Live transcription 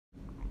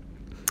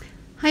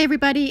Hi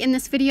everybody, in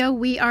this video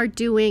we are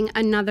doing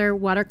another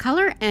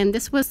watercolor, and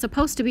this was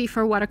supposed to be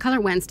for Watercolor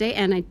Wednesday,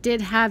 and I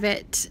did have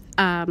it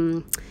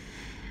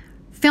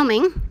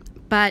filming,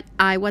 but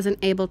I wasn't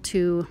able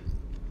to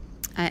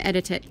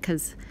edit it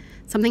because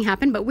something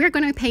happened. But we're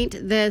going to paint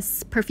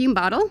this perfume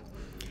bottle,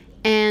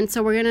 and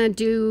so we're going to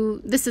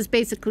do, this is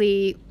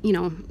basically, you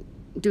know,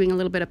 doing a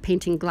little bit of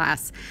painting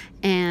glass.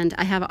 And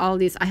I have all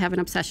these, I have an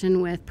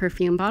obsession with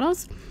perfume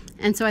bottles.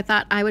 And so I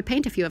thought I would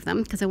paint a few of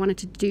them because I wanted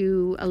to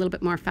do a little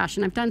bit more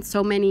fashion. I've done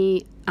so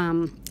many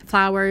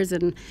flowers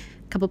and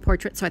a couple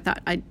portraits, so I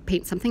thought I'd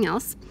paint something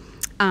else.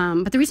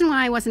 But the reason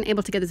why I wasn't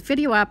able to get this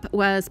video up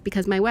was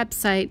because my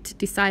website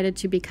decided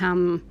to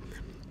become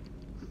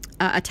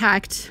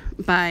attacked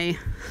by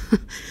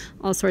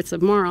all sorts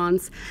of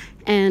morons.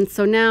 And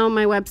so now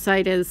my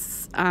website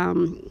is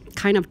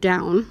kind of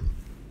down.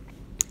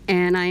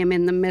 And I am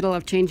in the middle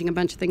of changing a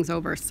bunch of things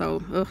over,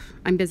 so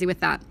I'm busy with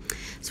that.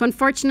 So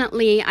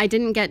unfortunately, I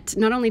didn't get,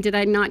 not only did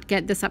I not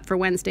get this up for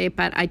Wednesday,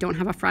 but I don't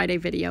have a Friday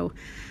video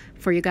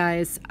for you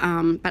guys.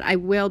 But I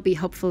will be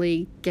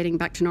hopefully getting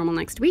back to normal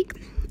next week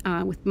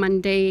with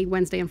Monday,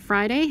 Wednesday, and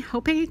Friday,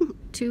 hoping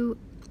to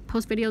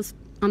post videos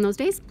on those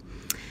days.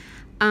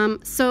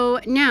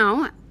 So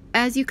now,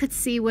 as you could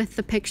see with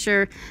the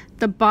picture,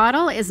 the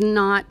bottle is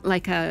not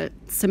like a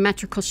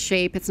symmetrical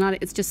shape. It's not,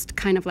 it's just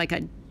kind of like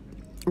a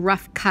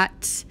rough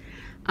cut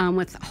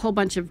with a whole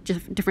bunch of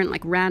different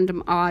like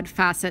random odd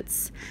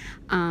facets.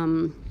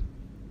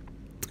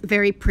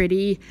 Very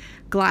pretty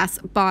glass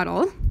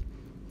bottle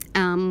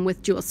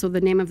with jewels. So the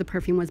name of the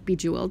perfume was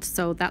Bejeweled,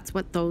 so that's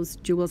what those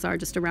jewels are,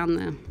 just around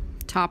the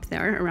top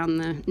there, around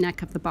the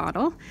neck of the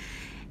bottle.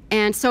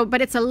 And so,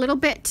 but it's a little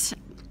bit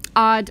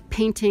odd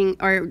painting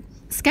or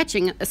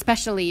sketching,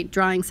 especially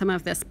drawing some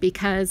of this,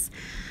 because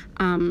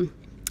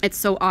it's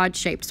so odd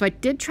shaped. So I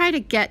did try to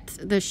get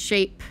the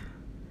shape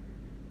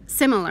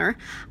similar.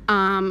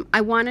 What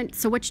I wanted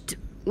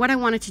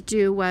to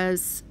do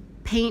was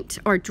paint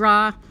or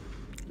draw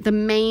the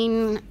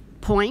main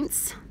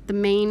points, the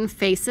main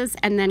faces,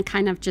 and then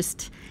kind of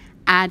just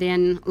add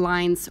in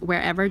lines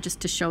wherever,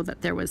 just to show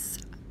that there was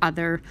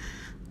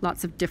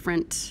lots of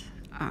different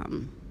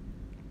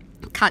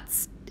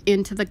cuts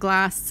into the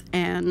glass.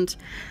 And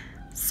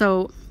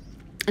so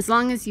as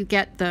long as you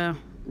get the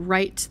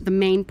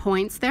main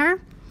points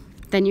there,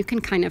 then you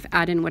can kind of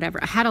add in whatever.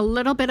 I had a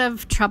little bit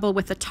of trouble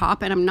with the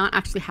top, and I'm not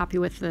actually happy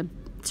with the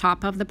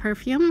top of the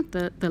perfume,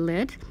 the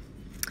lid.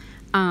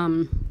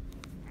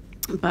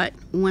 But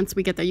once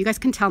we get there, you guys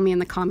can tell me in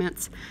the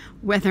comments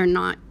whether or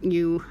not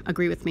you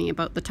agree with me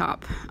about the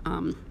top.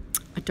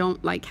 I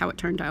don't like how it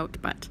turned out,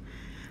 but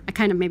I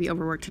kind of maybe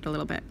overworked it a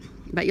little bit.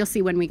 But you'll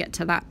see when we get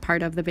to that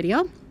part of the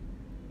video.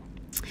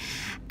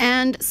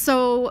 And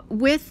so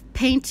with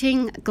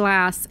painting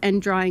glass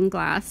and drawing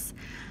glass,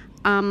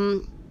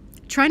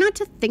 try not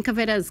to think of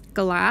it as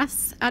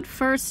glass at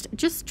first.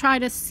 Just try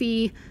to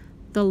see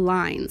the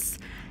lines.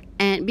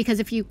 And because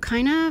if you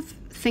kind of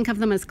think of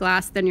them as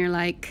glass, then you're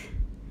like,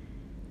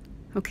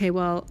 okay,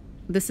 well,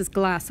 this is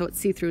glass, so it's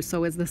see-through,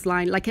 so is this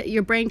line. Like,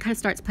 your brain kind of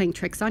starts playing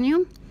tricks on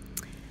you.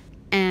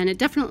 And it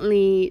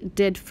definitely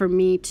did for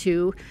me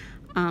too.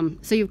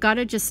 So you've got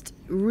to just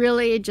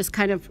really just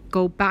kind of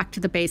go back to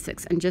the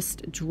basics and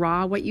just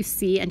draw what you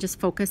see and just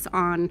focus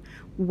on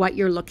what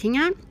you're looking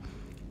at.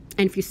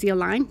 And if you see a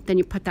line, then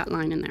you put that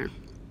line in there.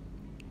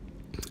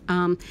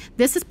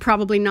 This is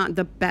probably not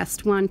the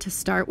best one to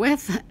start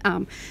with.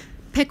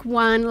 Pick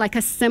one like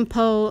a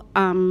simple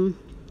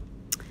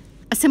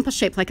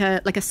shape, like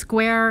a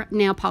square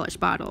nail polish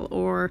bottle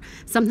or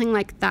something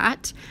like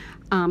that,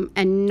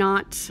 and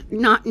not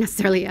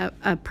necessarily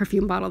a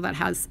perfume bottle that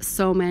has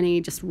so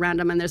many just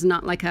random, and there's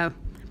not like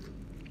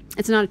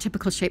it's not a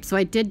typical shape. So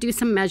I did do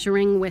some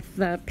measuring with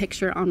the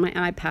picture on my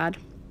iPad.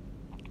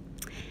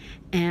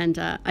 And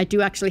I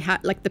do actually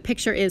have, like, the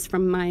picture is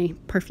from my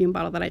perfume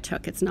bottle that I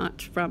took. It's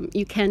not from,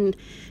 you can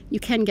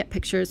get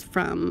pictures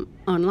from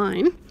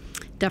online,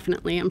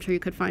 definitely. I'm sure you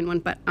could find one,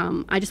 but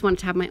I just wanted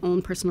to have my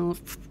own personal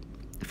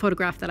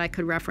photograph that I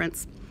could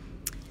reference,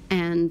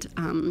 and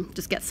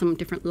just get some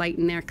different light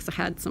in there, because I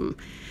had some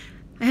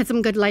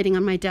good lighting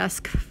on my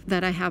desk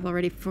that I have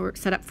already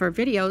set up for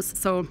videos.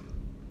 So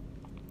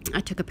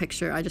I took a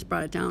picture. I just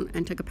brought it down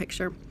and took a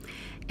picture.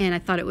 And I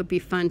thought it would be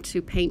fun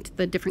to paint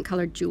the different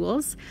colored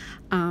jewels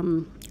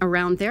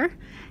around there.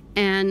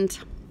 And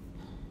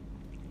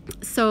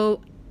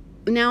so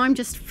now I'm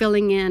just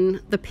filling in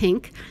the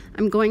pink.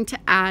 I'm going to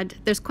add,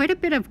 there's quite a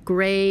bit of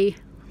gray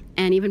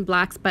and even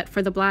blacks, but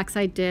for the blacks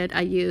I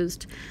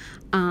used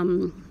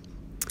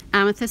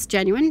Amethyst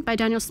Genuine by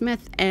Daniel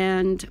Smith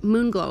and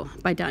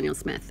Moonglow by Daniel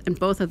Smith. And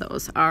both of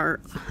those are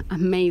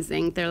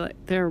amazing.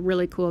 They're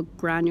really cool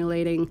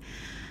granulating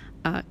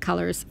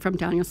colors from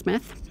Daniel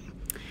Smith.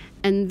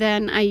 And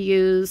then I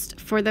used,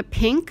 for the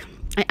pink,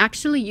 I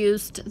actually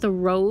used the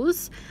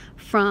rose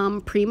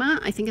from Prima.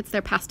 I think it's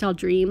their Pastel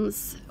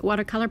Dreams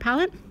watercolor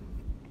palette.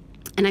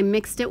 And I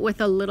mixed it with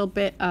a little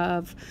bit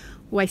of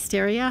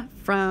Wisteria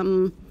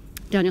from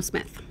Daniel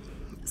Smith.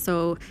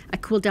 So I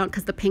cooled down,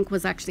 because the pink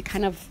was actually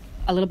kind of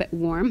a little bit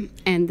warm,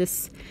 and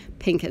this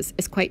pink is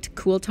quite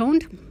cool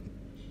toned.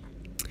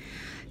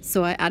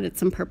 So I added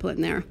some purple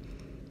in there.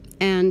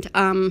 And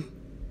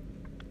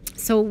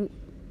so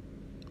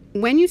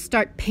when you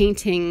start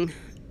painting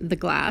the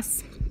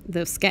glass,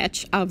 the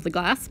sketch of the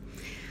glass,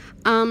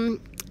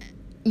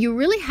 you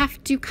really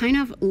have to kind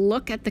of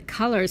look at the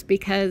colors,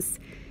 because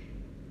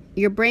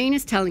your brain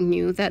is telling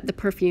you that the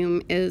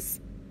perfume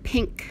is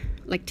pink,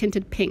 like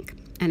tinted pink,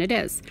 and it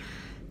is.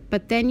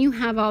 But then you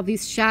have all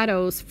these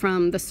shadows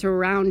from the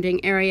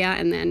surrounding area,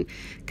 and then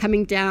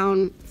coming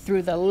down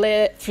through the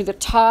lid, through the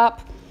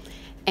top,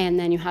 and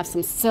then you have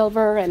some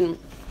silver. And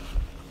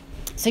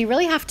so you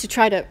really have to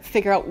try to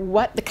figure out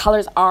what the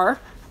colors are,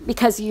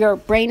 because your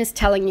brain is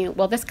telling you,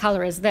 well, this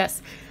color is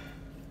this,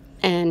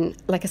 and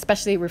like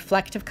especially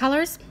reflective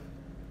colors.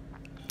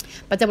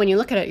 But then when you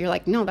look at it, you're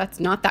like, no, that's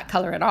not that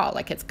color at all.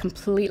 Like, it's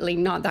completely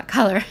not that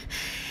color.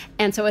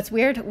 And so it's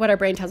weird what our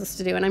brain tells us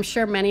to do. And I'm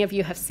sure many of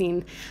you have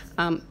seen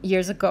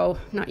years ago,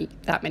 not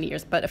that many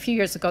years, but a few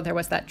years ago, there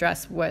was that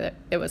dress where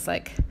it was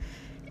like,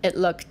 it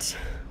looked,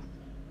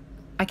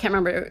 I can't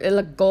remember, it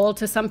looked gold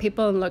to some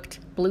people and looked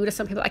blue to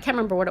some people. I can't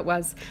remember what it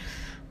was.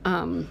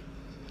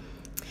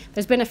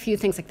 There's been a few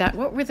things like that.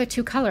 What were the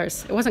two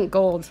colors? It wasn't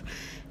gold.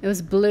 It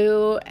was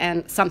blue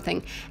and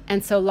something.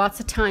 And so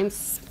lots of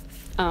times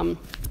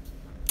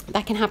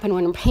that can happen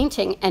when we're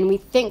painting, and we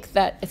think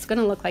that it's going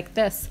to look like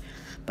this.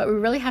 But we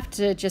really have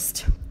to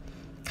just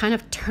kind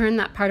of turn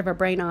that part of our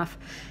brain off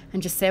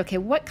and just say, okay,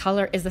 what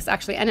color is this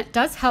actually? And it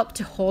does help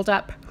to hold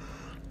up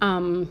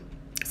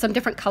some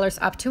different colors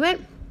up to it,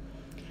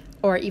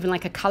 or even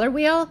like a color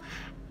wheel.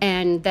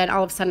 And then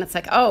all of a sudden it's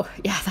like, oh,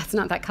 yeah, that's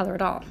not that color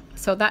at all.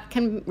 So that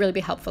can really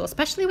be helpful,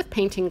 especially with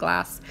painting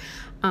glass.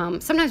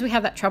 Sometimes we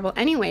have that trouble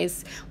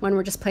anyways when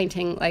we're just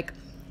painting like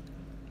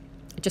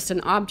just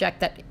an object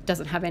that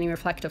doesn't have any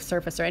reflective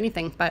surface or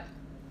anything. But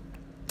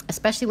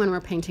especially when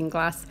we're painting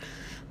glass,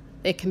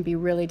 it can be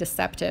really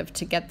deceptive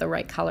to get the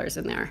right colors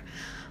in there.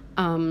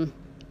 And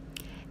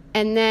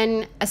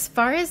then as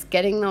far as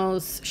getting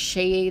those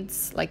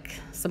shades, like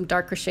some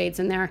darker shades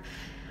in there,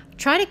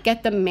 try to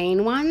get the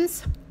main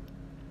ones.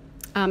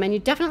 And you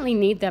definitely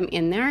need them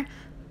in there.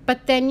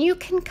 But then you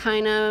can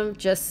kind of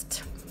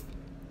just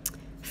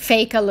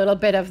fake a little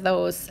bit of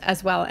those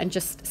as well and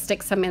just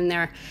stick some in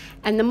there.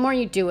 And the more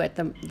you do it,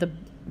 the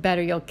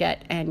better you'll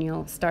get, and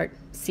you'll start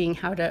seeing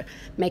how to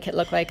make it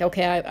look like,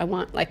 okay, I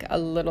want like a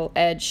little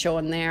edge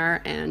showing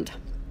there, and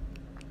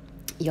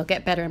you'll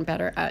get better and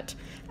better at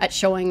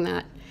showing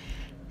that.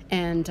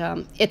 And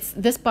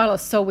this bottle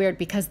is so weird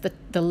because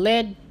the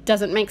lid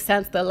doesn't make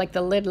sense. The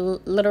lid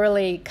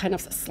literally kind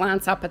of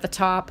slants up at the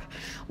top.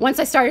 Once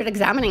I started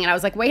examining it, I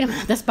was like, wait a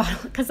minute, this bottle,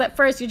 because at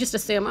first you just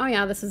assume, oh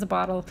yeah, this is a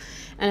bottle,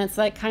 and it's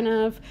like kind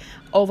of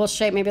oval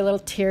shape, maybe a little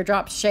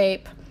teardrop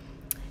shape.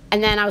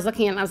 And then I was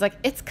looking at it and I was like,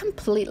 it's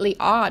completely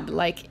odd.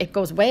 Like, it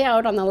goes way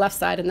out on the left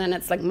side, and then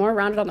it's like more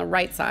rounded on the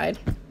right side.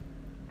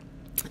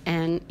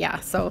 And yeah,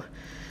 so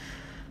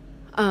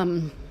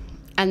and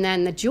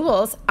then the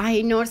jewels,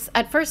 I noticed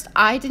at first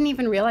I didn't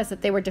even realize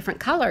that they were different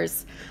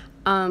colors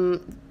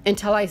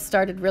until I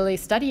started really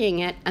studying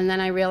it. And then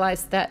I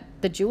realized that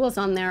the jewels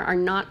on there are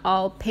not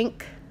all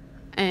pink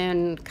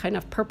and kind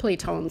of purpley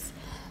tones,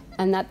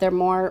 and that there's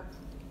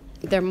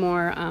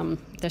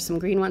some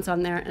green ones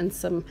on there, and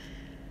some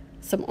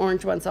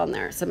orange ones on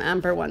there, some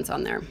amber ones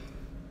on there.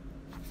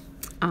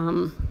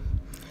 And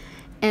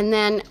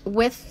then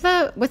with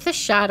the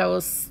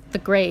shadows, the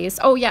grays,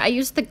 oh yeah, I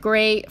used the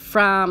gray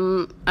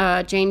from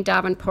Jane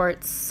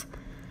Davenport's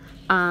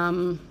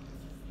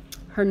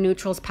her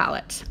neutrals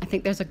palette. I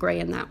think there's a gray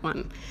in that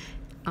one.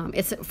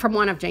 It's from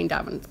one of Jane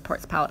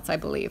Davenport's palettes, I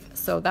believe.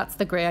 So that's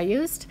the gray I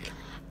used.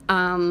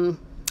 And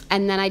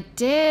then I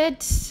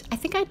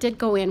think I did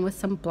go in with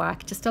some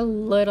black, just a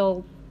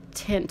little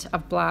tint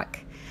of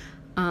black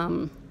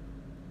at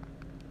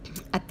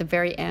the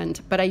very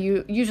end. But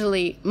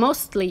I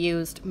mostly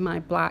used my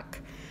black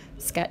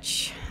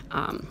sketch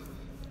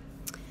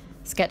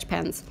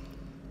pens.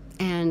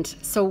 And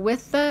so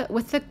with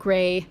the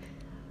gray,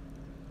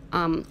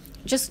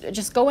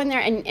 just go in there,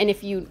 and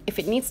if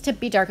it needs to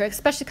be darker,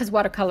 especially because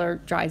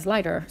watercolor dries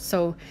lighter,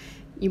 so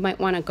you might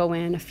want to go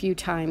in a few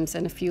times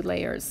and a few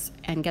layers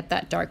and get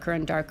that darker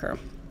and darker.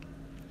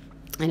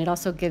 And it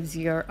also gives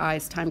your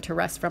eyes time to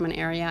rest from an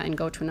area and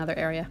go to another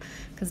area,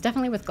 because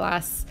definitely with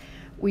glass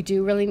we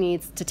do really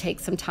need to take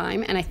some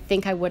time. And I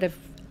think I would have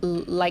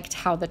liked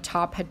how the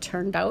top had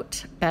turned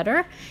out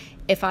better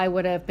if I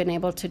would have been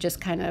able to just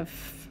kind of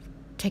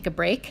take a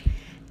break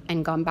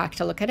and gone back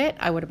to look at it.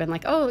 I would have been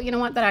like, oh, you know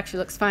what, that actually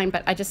looks fine.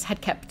 But I just had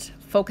kept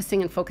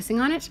focusing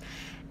on it,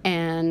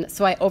 and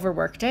so I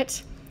overworked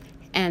it.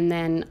 And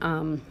then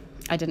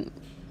I don't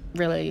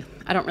really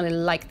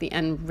like the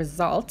end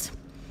result.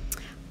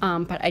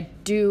 But I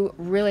do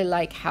really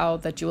like how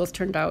the jewels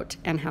turned out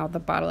and how the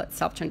bottle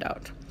itself turned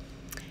out.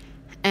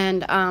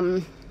 And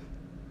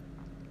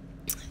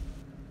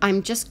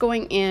I'm just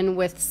going in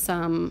with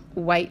some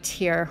white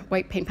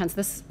paint pens.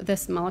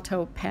 This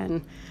Molotow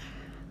pen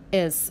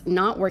is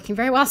not working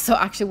very well. So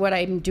actually what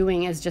I'm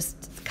doing is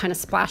just kind of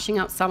splashing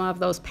out some of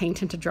those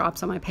paint into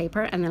drops on my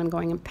paper, and then I'm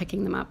going and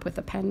picking them up with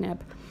a pen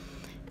nib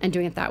and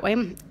doing it that way,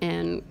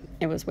 and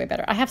it was way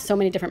better. I have so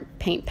many different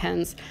paint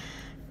pens,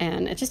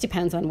 and it just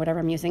depends on whatever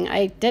I'm using.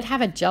 I did have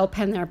a gel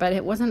pen there, but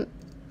it wasn't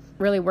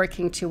really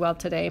working too well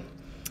today,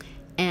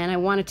 and I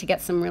wanted to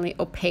get some really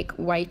opaque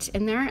white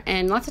in there.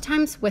 And lots of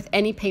times with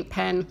any paint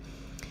pen,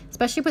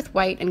 especially with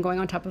white and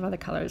going on top of other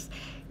colors,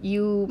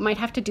 you might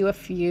have to do a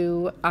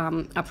few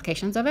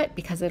applications of it,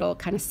 because it'll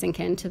kind of sink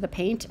into the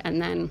paint,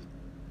 and then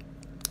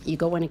you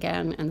go in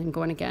again and then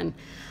go in again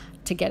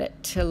to get it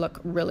to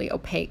look really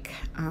opaque.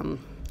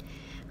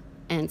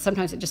 And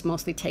sometimes it just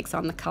mostly takes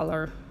on the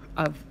color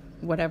of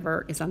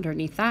whatever is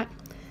underneath that.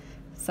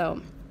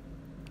 So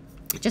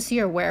just so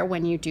you're aware,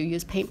 when you do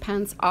use paint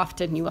pens,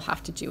 often you will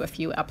have to do a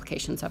few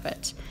applications of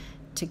it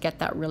to get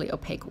that really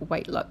opaque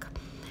white look.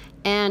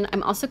 And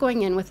I'm also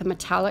going in with a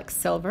metallic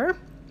silver,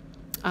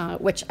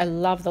 which I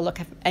love the look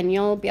of, and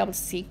you'll be able to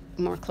see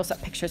more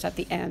close-up pictures at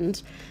the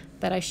end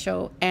that I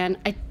show. And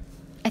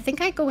I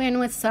think I go in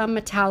with some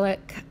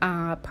metallic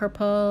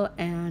purple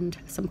and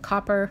some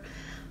copper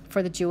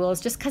for the jewels,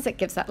 just because it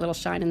gives that little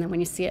shine, and then when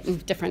you see it in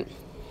different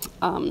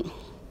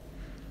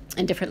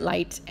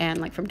light and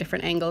like from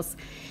different angles,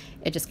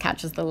 it just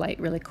catches the light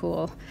really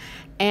cool.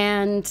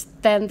 And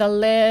then the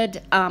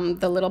lid,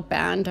 the little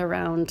band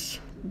around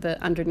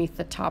the underneath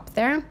the top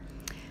there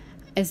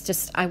is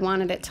just, I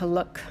wanted it to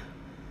look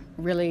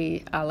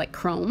really like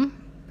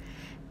chrome,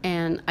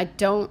 and I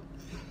don't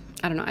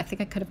know, I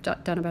think I could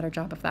have done a better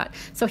job of that.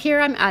 So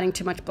here I'm adding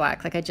too much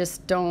black. Like, I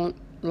just don't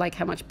like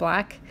how much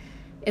black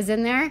is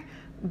in there.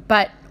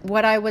 But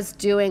what I was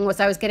doing was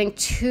I was getting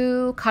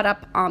too caught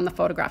up on the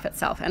photograph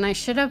itself, and I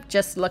should have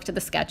just looked at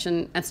the sketch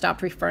and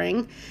stopped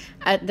referring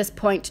at this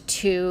point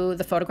to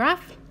the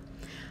photograph.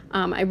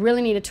 I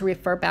really needed to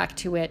refer back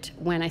to it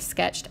when I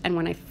sketched and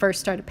when I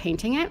first started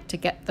painting it, to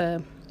get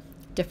the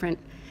different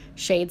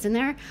shades in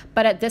there.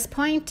 But at this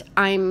point,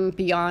 I'm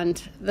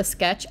beyond the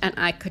sketch, and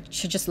I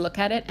should just look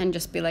at it and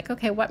just be like,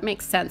 okay, what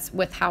makes sense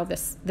with how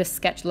this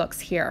sketch looks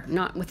here,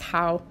 not with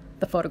how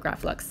the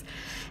photograph looks.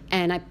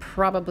 And I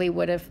probably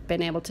would have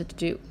been able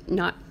to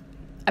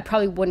I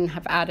probably wouldn't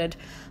have added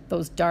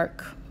those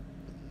dark,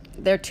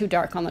 they're too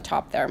dark on the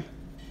top there.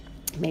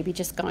 Maybe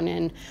just gone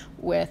in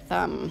with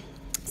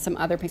some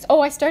other pinks. Oh,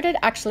 I started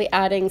actually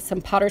adding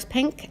some Potter's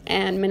Pink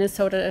and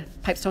Minnesota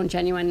Pipestone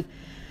Genuine,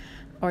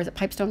 or is it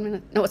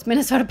Pipestone? No, it's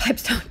Minnesota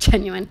Pipestone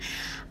Genuine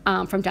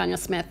from Daniel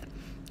Smith,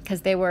 because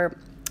they were,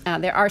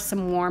 there are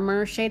some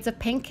warmer shades of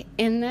pink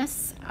in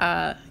this,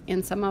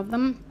 in some of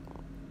them.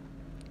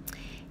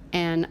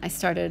 And I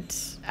started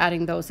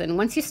adding those in.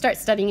 Once you start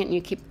studying it and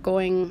you keep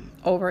going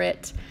over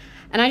it,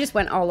 and I just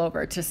went all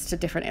over, just to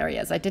different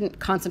areas. I didn't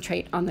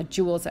concentrate on the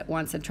jewels at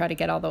once and try to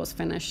get all those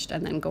finished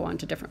and then go on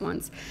to different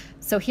ones.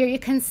 So here you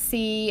can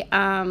see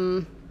a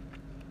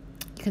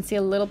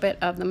little bit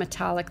of the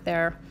metallic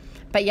there.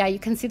 But yeah, you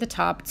can see the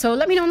top. So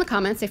let me know in the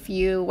comments what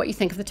you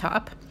think of the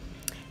top.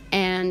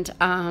 And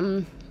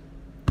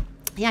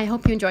yeah, I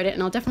hope you enjoyed it,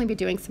 and I'll definitely be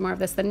doing some more of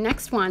this. The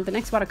next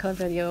watercolor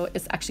video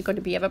is actually going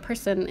to be of a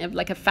person,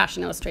 like a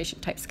fashion illustration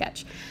type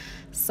sketch.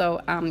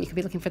 So you could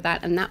be looking for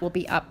that, and that will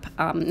be up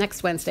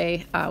next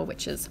Wednesday,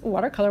 which is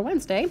Watercolor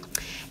Wednesday.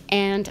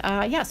 And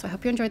yeah, so I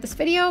hope you enjoyed this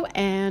video,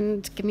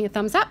 and give me a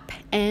thumbs up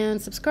and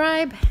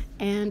subscribe,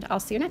 and I'll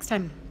see you next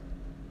time.